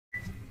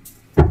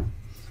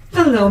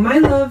Hello, my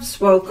loves.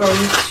 Welcome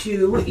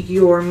to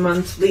your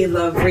monthly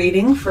love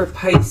reading for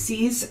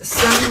Pisces,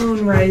 Sun,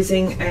 Moon,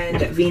 Rising,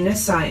 and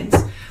Venus signs.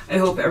 I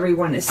hope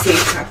everyone is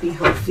safe, happy,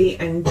 healthy,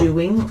 and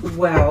doing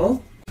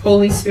well.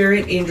 Holy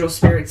Spirit, angel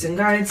spirits and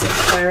guides,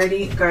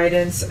 clarity,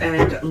 guidance,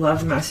 and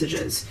love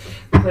messages.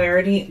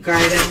 Clarity,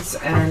 guidance,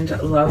 and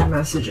love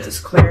messages.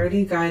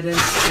 Clarity,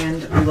 guidance,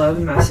 and love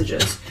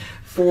messages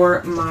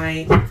for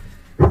my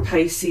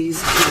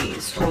Pisces,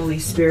 please. Holy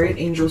Spirit,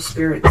 angel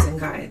spirits and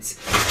guides.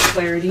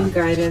 Clarity,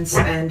 guidance,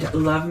 and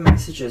love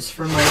messages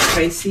for my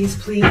Pisces,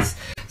 please.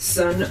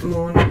 Sun,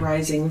 Moon,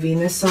 Rising,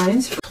 Venus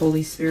signs.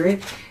 Holy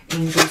Spirit,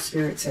 angel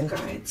spirits and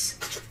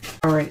guides.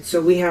 All right,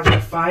 so we have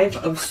the Five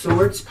of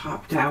Swords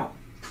popped out.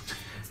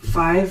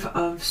 Five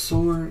of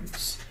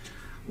Swords.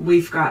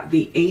 We've got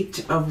the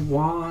Eight of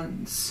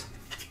Wands.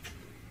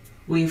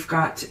 We've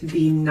got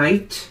the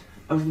Knight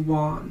of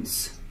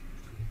Wands.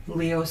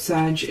 Leo,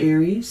 Sag,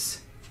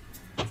 Aries.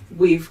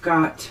 We've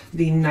got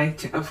the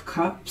Knight of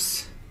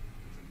Cups.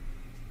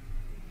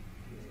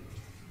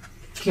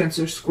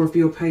 Cancer,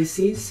 Scorpio,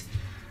 Pisces.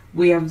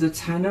 We have the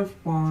Ten of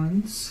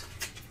Wands.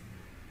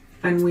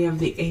 And we have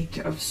the Eight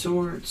of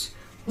Swords.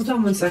 Hold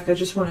on one sec, I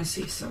just want to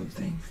see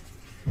something.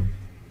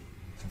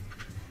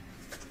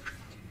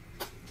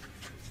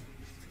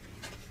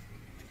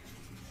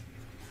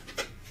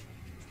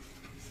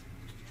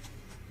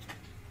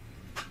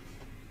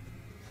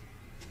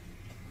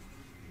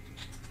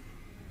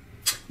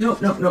 Nope,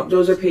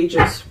 those are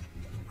pages.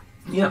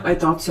 Yep, I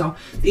thought so.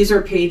 These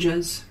are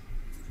pages.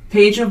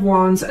 Page of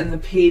Wands and the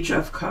Page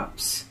of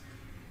Cups.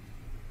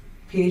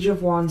 Page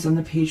of Wands and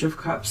the Page of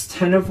Cups.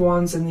 Ten of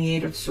Wands and the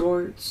Eight of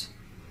Swords.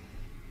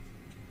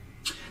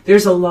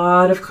 There's a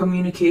lot of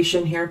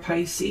communication here,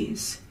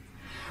 Pisces.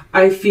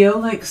 I feel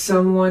like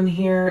someone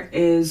here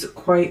is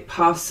quite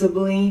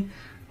possibly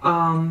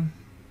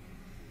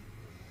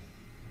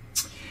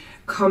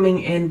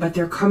coming in, but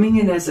they're coming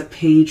in as a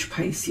page,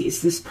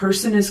 Pisces. This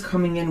person is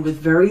coming in with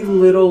very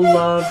little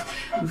love,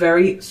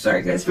 very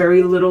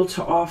little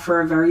to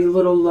offer, very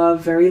little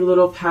love, very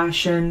little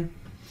passion.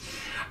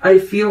 I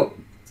feel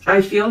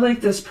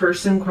like this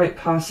person quite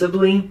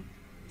possibly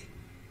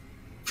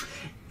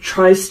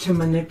tries to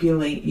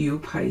manipulate you,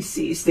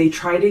 Pisces. They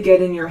try to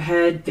get in your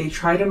head, they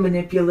try to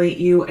manipulate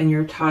you, and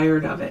you're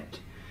tired of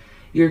it.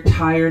 You're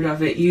tired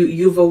of it.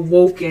 You've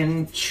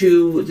awoken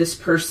to this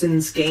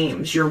person's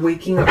games. You're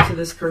waking up to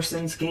this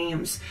person's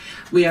games.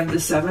 We have the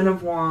Seven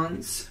of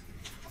Wands.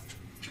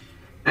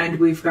 And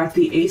we've got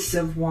the Ace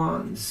of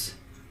Wands.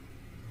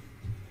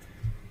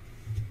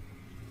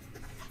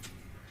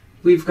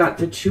 We've got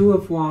the Two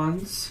of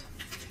Wands.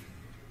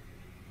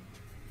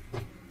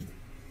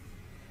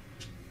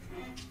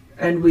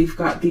 And we've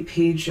got the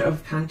Page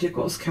of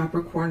Pentacles,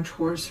 Capricorn,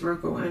 Taurus,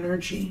 Virgo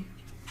energy.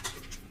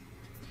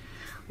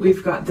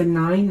 We've got the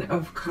Nine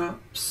of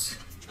Cups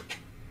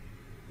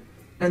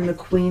and the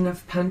Queen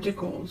of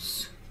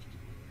Pentacles.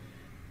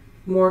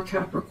 More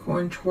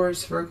Capricorn,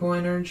 Taurus, Virgo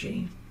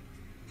energy.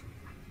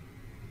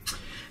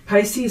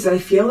 Pisces, I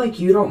feel like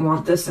you don't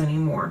want this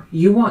anymore.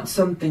 You want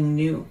something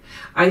new.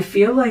 I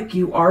feel like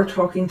you are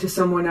talking to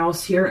someone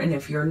else here, and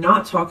if you're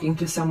not talking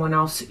to someone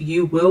else,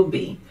 you will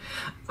be.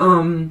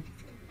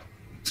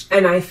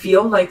 And I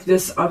feel like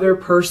this other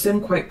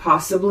person quite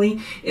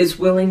possibly is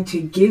willing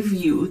to give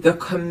you the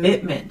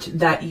commitment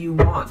that you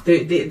want.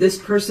 This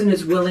person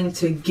is willing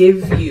to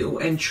give you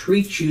and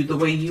treat you the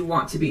way you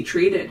want to be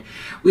treated.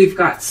 We've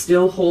got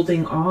still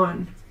holding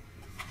on.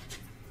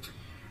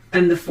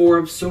 And the Four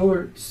of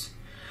Swords.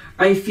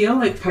 I feel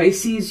like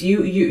Pisces,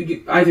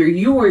 either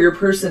you or your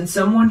person,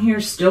 someone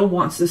here still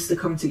wants this to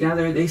come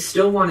together. They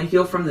still want to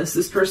heal from this.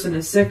 This person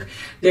is sick.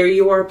 There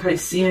you are,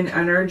 Piscean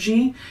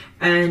energy.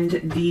 And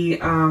the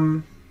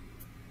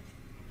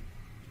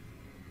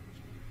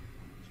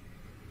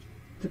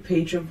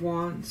Page of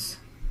Wands.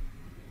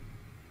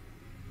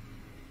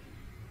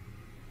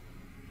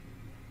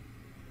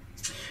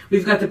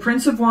 We've got the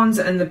Prince of Wands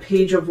and the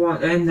Page of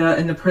Wands and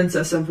the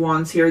Princess of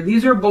Wands here.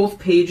 These are both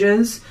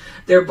pages.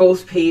 They're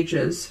both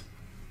pages.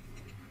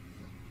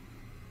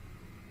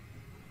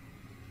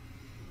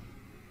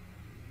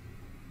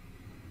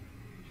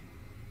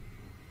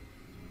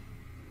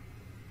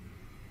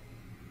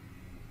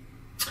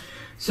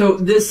 So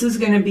this is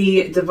going to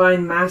be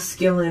divine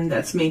masculine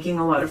that's making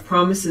a lot of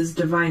promises.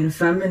 Divine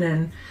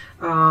feminine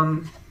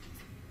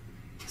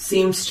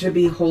seems to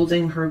be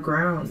holding her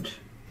ground.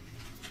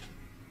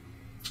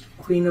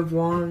 Queen of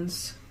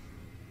Wands.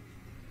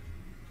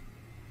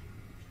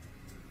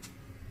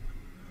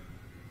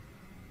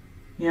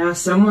 Yeah,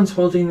 someone's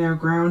holding their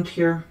ground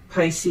here,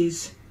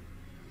 Pisces.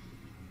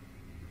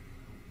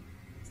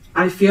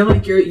 I feel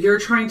like you're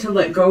trying to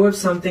let go of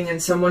something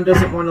and someone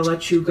doesn't want to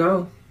let you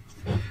go.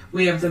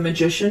 We have the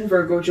Magician,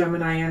 Virgo,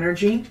 Gemini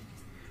energy.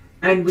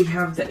 And we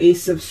have the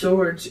Ace of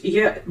Swords.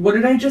 Yeah, what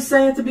did I just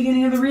say at the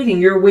beginning of the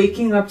reading? You're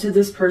waking up to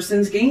this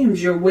person's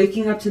games. You're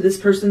waking up to this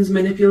person's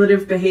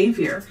manipulative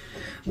behavior.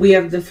 We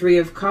have the Three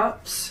of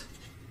Cups.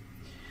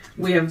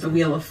 We have the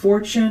Wheel of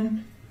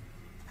Fortune.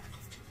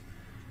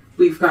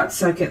 We've got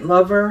Second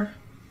Lover.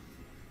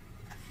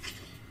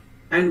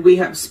 And we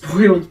have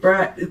spoiled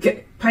brat.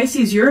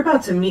 Pisces, you're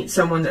about to meet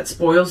someone that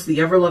spoils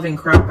the ever-loving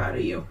crap out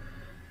of you.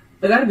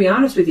 I gotta be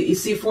honest with you. You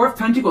see, Four of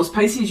Pentacles,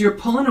 Pisces, you're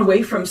pulling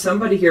away from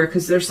somebody here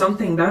because there's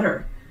something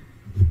better.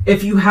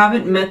 If you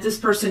haven't met this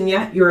person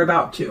yet, you're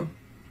about to.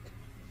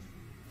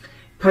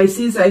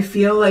 Pisces, I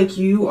feel like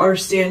you are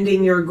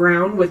standing your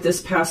ground with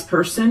this past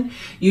person.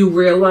 You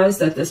realize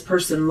that this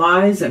person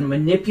lies and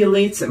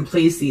manipulates and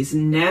plays these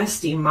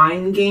nasty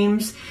mind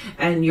games,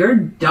 and you're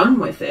done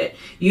with it.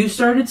 You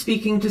started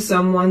speaking to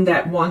someone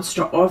that wants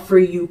to offer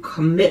you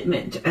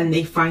commitment, and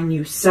they find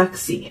you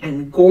sexy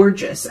and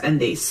gorgeous,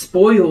 and they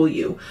spoil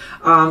you.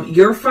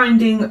 You're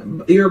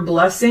finding your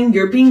blessing.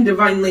 You're being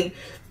divinely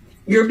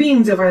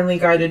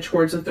guided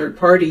towards a third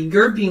party.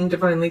 You're being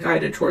divinely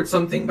guided towards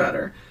something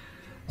better.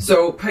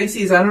 So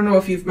Pisces, I don't know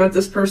if you've met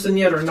this person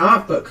yet or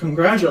not, but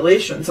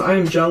congratulations.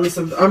 I'm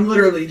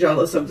literally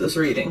jealous of this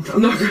reading.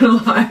 I'm not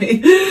gonna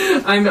lie.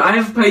 I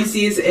have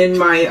Pisces in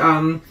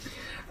my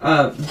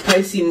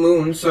Pisces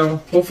moon, so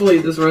hopefully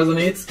this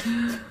resonates.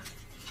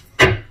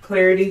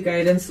 Clarity,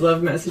 guidance,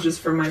 love messages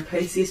for my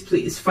Pisces,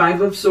 please.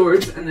 Five of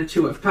Swords and the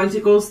Two of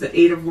Pentacles, the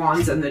Eight of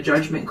Wands and the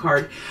Judgment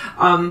card.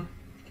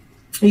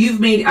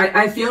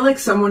 I feel like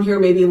someone here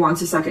maybe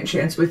wants a second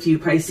chance with you,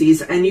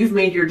 Pisces, and you've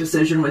made your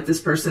decision with this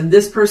person.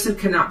 This person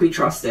cannot be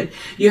trusted.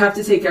 You have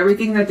to take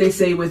everything that they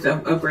say with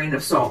a grain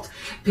of salt.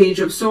 Page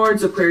of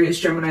Swords, Aquarius,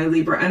 Gemini,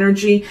 Libra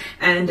energy,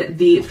 and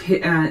the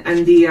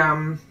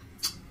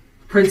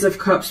Prince of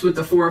Cups with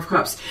the Four of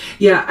Cups.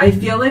 Yeah, I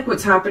feel like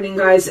what's happening,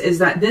 guys, is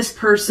that this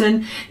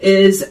person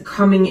is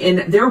coming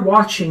in. They're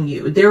watching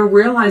you. They're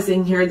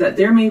realizing here that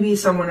there may be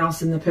someone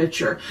else in the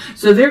picture.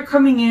 So they're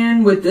coming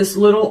in with this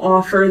little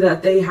offer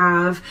that they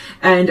have,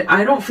 and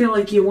I don't feel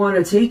like you want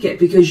to take it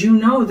because you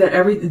know that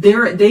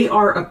they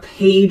are a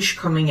page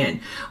coming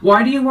in.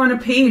 Why do you want a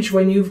page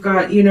when you've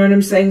got, you know what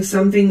I'm saying,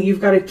 something, you've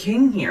got a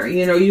king here,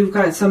 you know, you've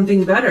got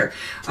something better.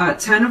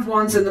 10 of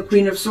Wands and the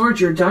Queen of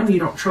Swords, you're done. You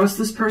don't trust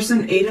this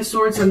person. 8 of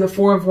Swords and the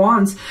Four of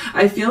Wands.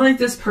 I feel like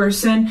this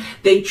person,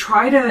 they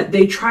try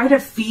to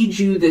feed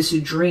you this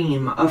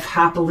dream of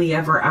happily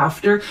ever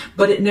after,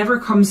 but it never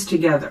comes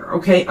together.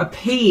 Okay, a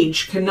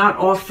page cannot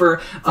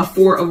offer a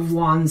Four of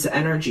Wands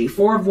energy.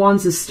 Four of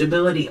Wands is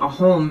stability, a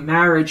home,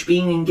 marriage,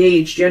 being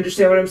engaged. Do you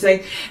understand what I'm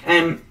saying?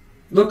 And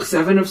look,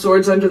 7 of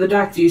Swords under the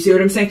deck. Do you see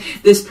what I'm saying?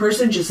 This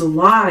person just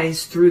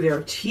lies through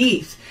their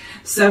teeth.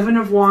 7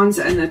 of Wands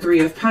and the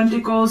 3 of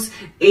Pentacles,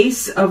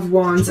 Ace of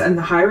Wands and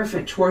the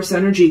Hierophant, Taurus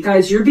energy.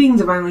 Guys, you're being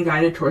divinely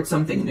guided towards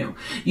something new.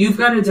 You've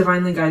got a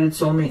divinely guided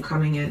soulmate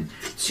coming in.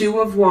 2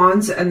 of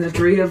Wands and the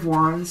 3 of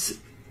Wands,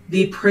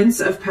 the Prince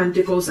of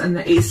Pentacles and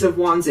the Ace of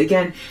Wands.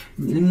 Again,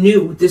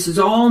 new. This is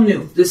all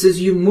new. This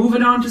is you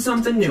moving on to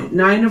something new.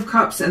 9 of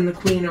Cups and the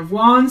Queen of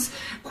Wands,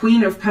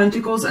 Queen of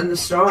Pentacles and the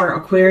Star,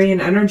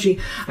 Aquarian energy.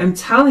 I'm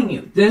telling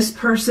you, this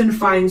person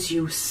finds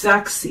you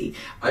sexy,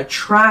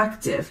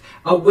 attractive.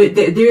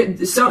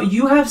 So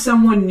you have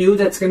someone new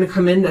that's going to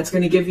come in that's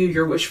going to give you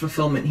your wish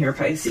fulfillment here,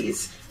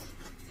 Pisces.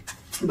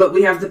 But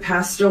we have the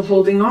past still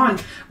holding on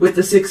with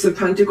the 6 of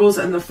Pentacles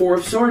and the 4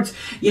 of Swords.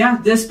 Yeah,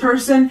 this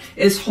person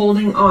is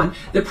holding on.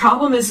 The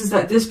problem is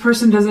that this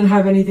person doesn't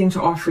have anything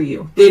to offer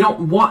you. They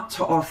don't want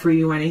to offer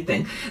you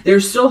anything.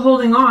 They're still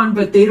holding on,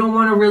 but they don't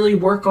want to really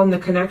work on the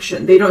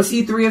connection. They don't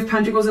see 3 of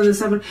Pentacles and the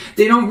 7.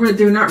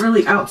 They're not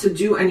really out to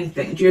do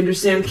anything. Do you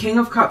understand? King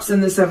of Cups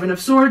and the 7 of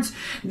Swords,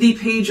 the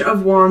Page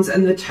of Wands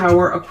and the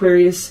Tower,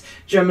 Aquarius,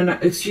 Gemini,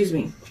 excuse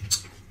me,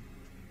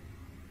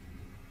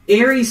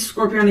 Aries,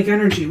 Scorpionic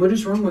energy. What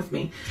is wrong with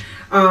me?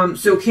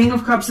 So King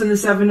of Cups and the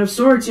 7 of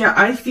Swords. Yeah,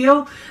 I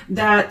feel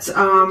that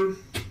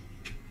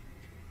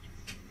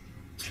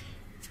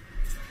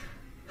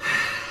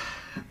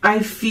I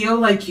feel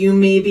like you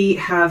maybe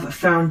have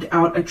found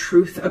out a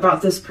truth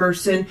about this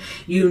person.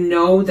 You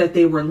know that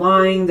they were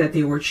lying, that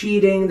they were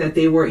cheating, that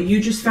you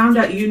just found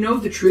out, you know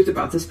the truth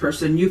about this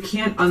person. You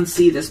can't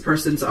unsee this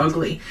person's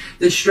ugly.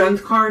 The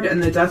Strength card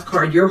and the Death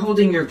card, you're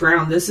holding your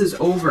ground. This is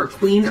over.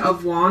 Queen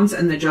of Wands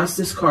and the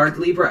Justice card,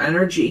 Libra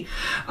energy.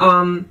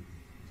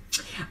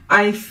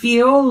 I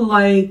feel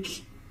like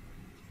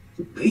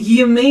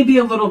you may be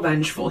a little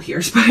vengeful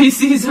here,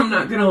 Pisces. I'm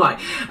not gonna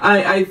lie.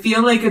 I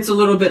feel like it's a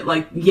little bit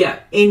like, yeah,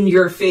 in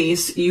your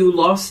face, you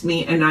lost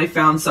me and I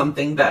found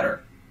something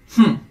better.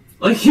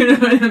 Like, you know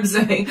what I'm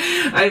saying?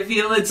 I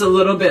feel it's a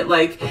little bit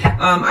like,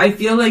 I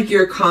feel like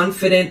you're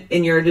confident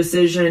in your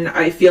decision.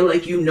 I feel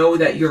like you know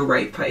that you're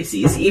right,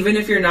 Pisces. Even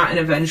if you're not in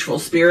a vengeful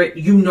spirit,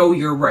 you know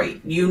you're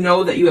right. You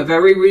know that you have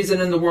every reason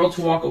in the world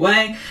to walk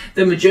away.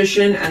 The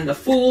Magician and the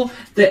Fool,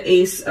 the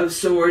Ace of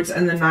Swords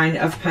and the 9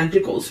 of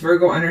Pentacles,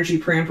 Virgo energy,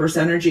 pre-Empress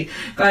energy.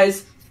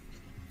 Guys,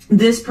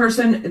 this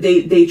person,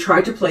 they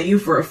try to play you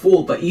for a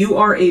fool, but you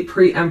are a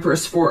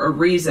pre-Empress for a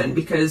reason,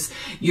 because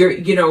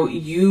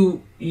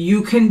you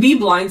can be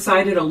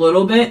blindsided a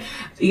little bit,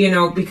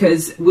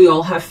 because we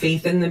all have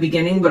faith in the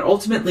beginning, but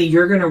ultimately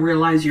you're going to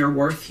realize your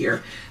worth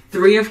here.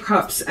 Three of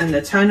Cups and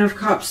the Ten of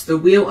Cups, the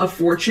Wheel of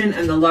Fortune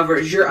and the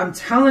Lovers. I'm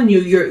telling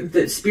you,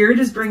 the Spirit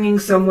is bringing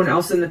someone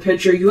else in the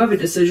picture. You have a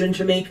decision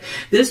to make.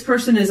 This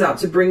person is out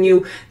to bring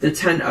you the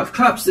Ten of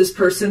Cups. This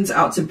person's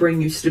out to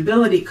bring you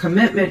stability,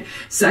 commitment,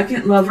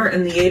 second lover,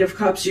 and the Eight of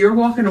Cups. You're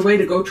walking away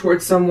to go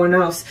towards someone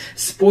else.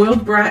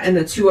 Spoiled brat and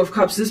the Two of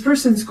Cups. This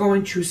person's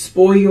going to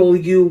spoil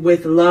you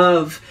with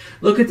love.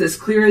 Look at this,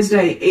 clear as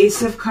day.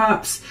 Ace of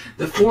Cups,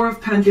 the Four of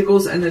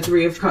Pentacles, and the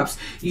Three of Cups.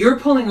 You're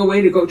pulling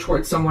away to go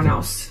towards someone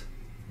else.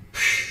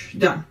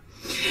 Done.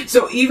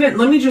 So even,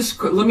 let me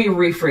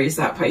rephrase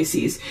that,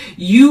 Pisces.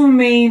 You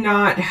may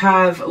not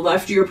have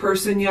left your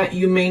person yet.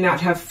 You may not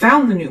have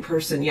found the new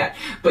person yet,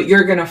 but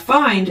you're going to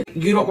find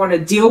you don't want to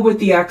deal with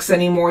the ex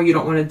anymore. You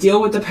don't want to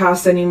deal with the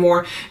past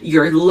anymore.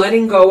 You're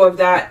letting go of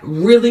that,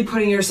 really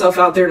putting yourself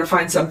out there to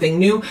find something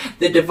new.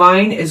 The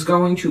divine is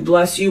going to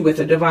bless you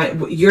with a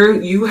divine,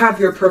 you have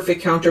your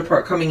perfect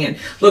counterpart coming in.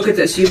 Look at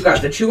this. You've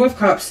got the Two of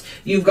Cups.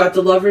 You've got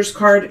the Lover's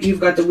card. You've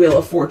got the Wheel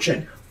of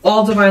Fortune.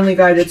 All divinely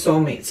guided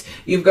soulmates.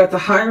 You've got the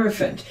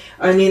Hierophant.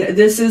 I mean,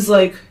 this is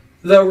like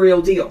the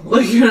real deal.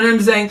 Like, you know what I'm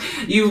saying?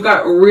 You've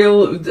got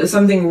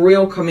something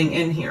real coming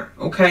in here,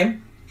 okay?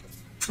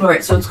 All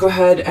right, so let's go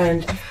ahead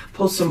and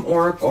pull some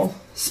Oracle.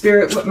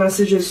 Spirit, what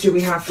messages do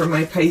we have for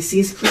my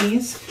Pisces,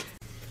 please?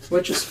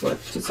 What just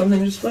flipped? Did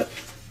something just flip?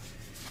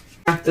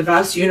 The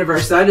vast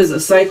universe. That is a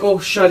cycle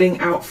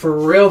shutting out for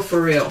real,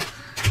 for real.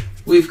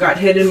 We've got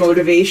hidden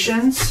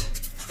motivations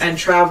and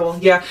travel.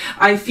 Yeah,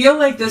 I feel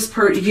like this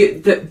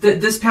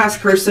past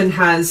person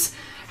has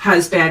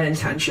bad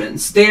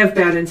intentions. They have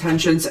bad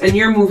intentions, and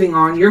you're moving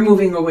on. You're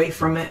moving away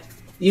from it.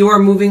 You are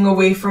moving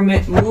away from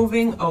it.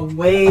 Moving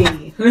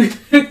away.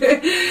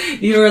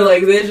 You are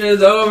like, this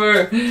is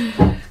over.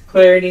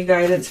 Clarity,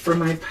 guidance for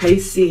my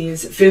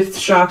Pisces. Fifth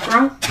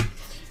chakra,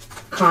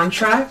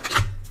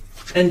 contract,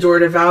 and door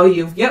to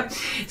value. Yep.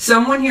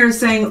 Someone here is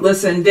saying,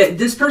 listen,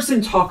 this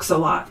person talks a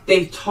lot.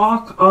 They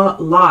talk a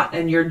lot,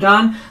 and you're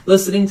done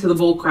listening to the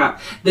bull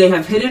crap. They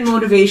have hidden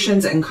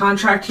motivations and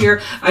contract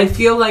here. I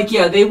feel like,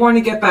 yeah, they want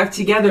to get back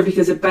together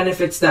because it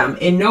benefits them.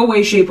 In no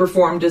way, shape, or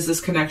form does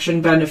this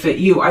connection benefit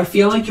you. I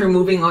feel like you're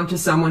moving on to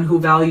someone who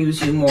values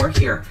you more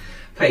here,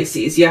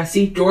 Pisces. Yeah,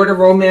 see, door to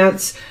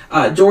romance,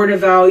 door to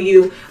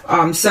value.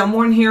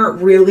 Someone here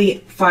really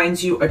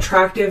finds you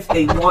attractive.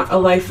 They want a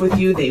life with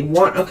you. They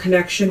want a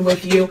connection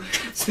with you.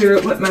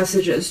 Spirit, what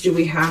messages do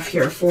we have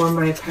here for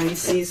my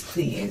Pisces,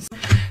 please?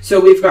 So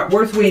we've got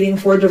worth waiting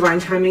for.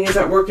 Divine timing is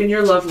at work in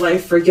your love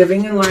life.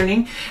 Forgiving and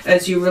learning.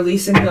 As you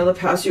release and heal the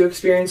past, you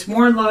experience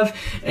more love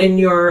in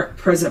your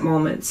present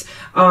moments.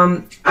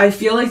 I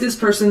feel like this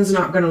person's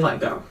not going to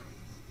let go.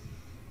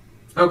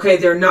 Okay,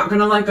 they're not going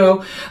to let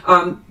go.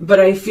 But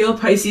I feel,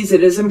 Pisces,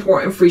 it is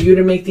important for you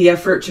to make the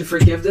effort to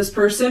forgive this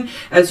person.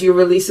 As you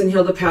release and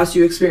heal the past,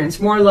 you experience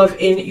more love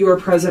in your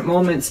present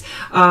moments.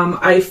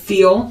 I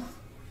feel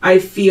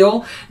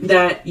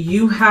that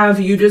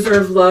you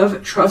deserve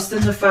love. Trust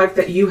in the fact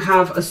that you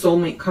have a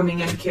soulmate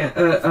coming in,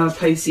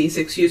 Pisces,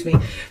 excuse me.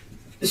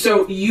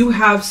 So you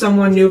have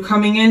someone new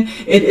coming in.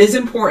 It is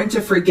important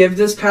to forgive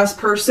this past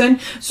person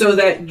so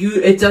that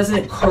it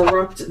doesn't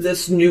corrupt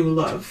this new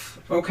love.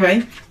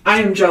 Okay?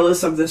 I am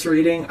jealous of this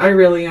reading. I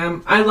really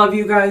am. I love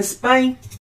you guys. Bye.